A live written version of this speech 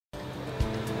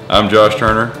I'm Josh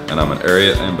Turner, and I'm an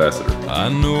Ariat ambassador. I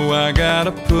know I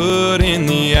gotta put in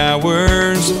the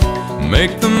hours,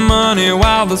 make the money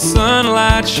while the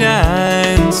sunlight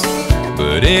shines.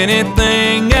 But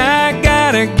anything I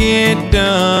gotta get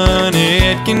done,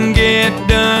 it can get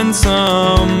done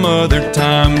some other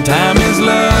time. Time is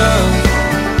love.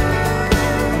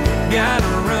 Gotta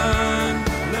run.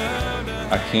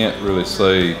 I can't really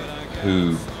say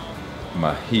who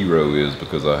my hero is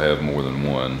because I have more than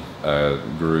one. I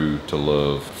grew to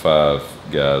love 5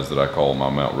 guys that I call my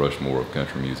Mount Rushmore of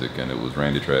country music, and it was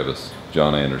Randy Travis,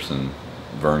 John Anderson,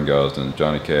 Vern Gosdin,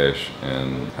 Johnny Cash,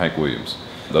 and Hank Williams.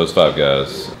 Those 5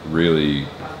 guys really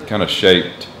kind of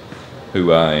shaped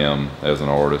who I am as an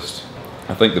artist.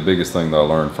 I think the biggest thing that I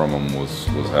learned from them was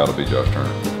how to be Josh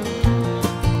Turner.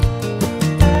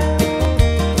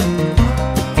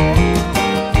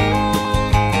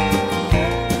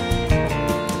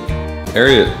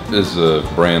 Ariat is a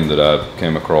brand that I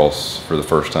came across for the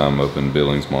first time up in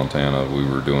Billings, Montana. We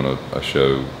were doing a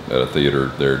show at a theater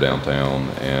there downtown,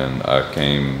 and I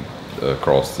came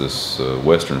across this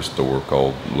Western store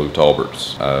called Lou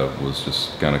Talbert's. I was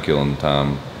just kind of killing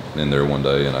time in there one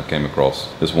day, and I came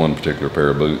across this one particular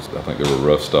pair of boots. I think they were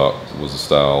rough stock was the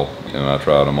style, and I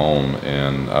tried them on,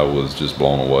 and I was just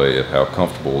blown away at how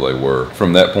comfortable they were.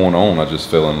 From that point on, I just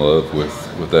fell in love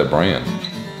with that brand.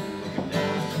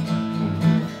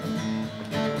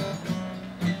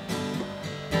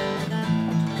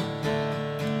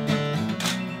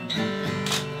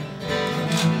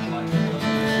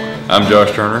 I'm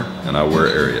Josh Turner, and I wear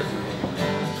Ariat.